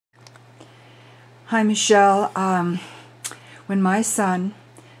Hi, Michelle. When my son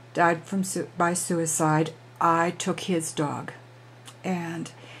died by suicide, I took his dog. And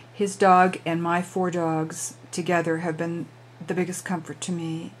his dog and my 4 dogs together have been the biggest comfort to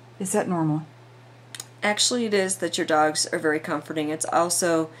me. Is that normal? Actually, it is that your dogs are very comforting. It's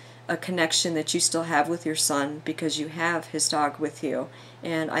also a connection that you still have with your son because you have his dog with you.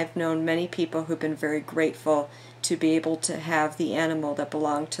 And I've known many people who've been very grateful to be able to have the animal that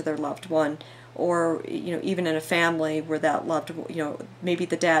belonged to their loved one, or even in a family where that loved, maybe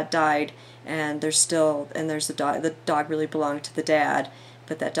the dad died and there's a dog. The dog really belonged to the dad,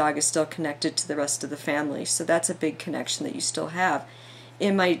 but that dog is still connected to the rest of the family. So that's a big connection that you still have.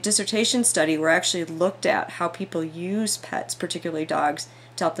 In my dissertation study, we actually looked at how people use pets, particularly dogs,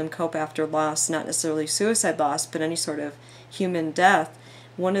 to help them cope after loss, not necessarily suicide loss, but any sort of human death.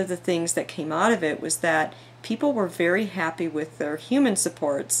 One of the things that came out of it was that people were very happy with their human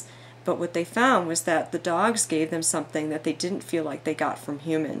supports, but what they found was that the dogs gave them something that they didn't feel like they got from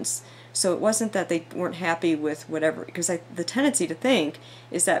humans. So it wasn't that they weren't happy with whatever, because the tendency to think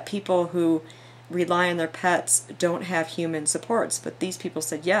is that people who rely on their pets don't have human supports, but these people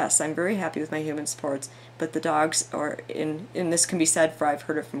said, yes, I'm very happy with my human supports, but the dogs are, and this can be said for, I've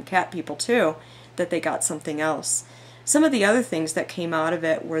heard it from cat people too, that they got something else. Some of the other things that came out of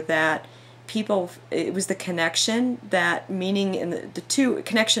it were that people, it was the connection, that meaning in the two,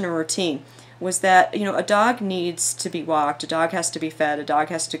 connection and routine, was that, a dog needs to be walked, a dog has to be fed, a dog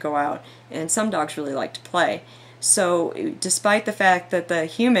has to go out, and some dogs really like to play. So despite the fact that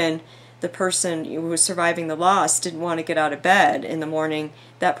the person who was surviving the loss didn't want to get out of bed in the morning,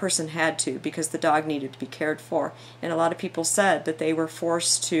 that person had to, because the dog needed to be cared for. And a lot of people said that they were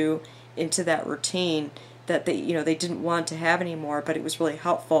forced into that routine that they didn't want to have anymore, but it was really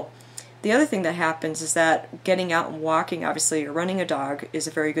helpful. The other thing that happens is that getting out and walking, obviously, or running a dog is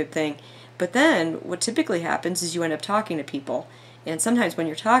a very good thing. But then what typically happens is you end up talking to people. And sometimes when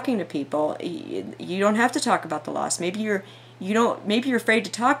you're talking to people, you don't have to talk about the loss. Maybe you're afraid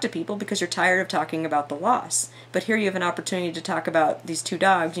to talk to people because you're tired of talking about the loss. But here you have an opportunity to talk about these 2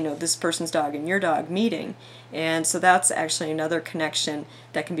 dogs, this person's dog and your dog meeting. And so that's actually another connection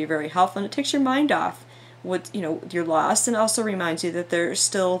that can be very helpful, and it takes your mind off with your loss, and also reminds you that there's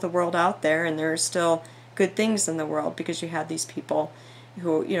still the world out there and there are still good things in the world because you have these people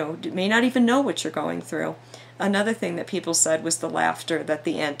who may not even know what you're going through. Another thing that people said was the laughter that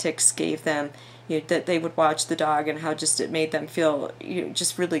the antics gave them, that they would watch the dog and how just it made them feel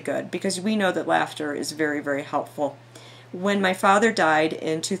just really good, because we know that laughter is very, very helpful. When my father died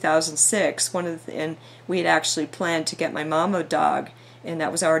in 2006, and we had actually planned to get my mom a dog, and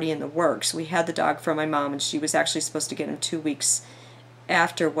that was already in the works. We had the dog for my mom, and she was actually supposed to get him 2 weeks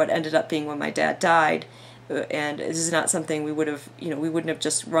after what ended up being when my dad died. And this is not something we would have, we wouldn't have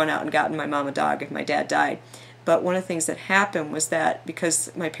just run out and gotten my mom a dog if my dad died. But one of the things that happened was that,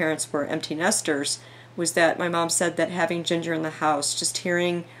 because my parents were empty nesters, was that my mom said that having Ginger in the house, just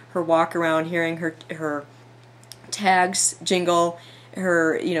hearing her walk around, hearing her tags jingle,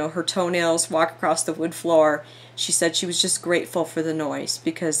 her toenails walk across the wood floor, she said she was just grateful for the noise,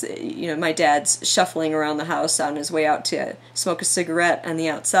 because my dad's shuffling around the house on his way out to smoke a cigarette on the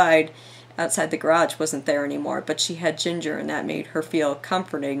outside the garage wasn't there anymore, but she had Ginger, and that made her feel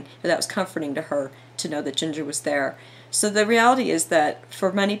comforting. That was comforting to her to know that Ginger was there. So the reality is that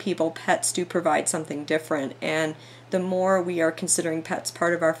for many people, pets do provide something different, and the more we are considering pets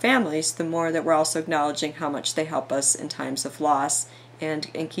part of our families, the more that we're also acknowledging how much they help us in times of loss and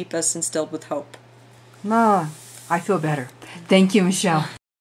keep us instilled with hope. I feel better. Thank you, Michelle.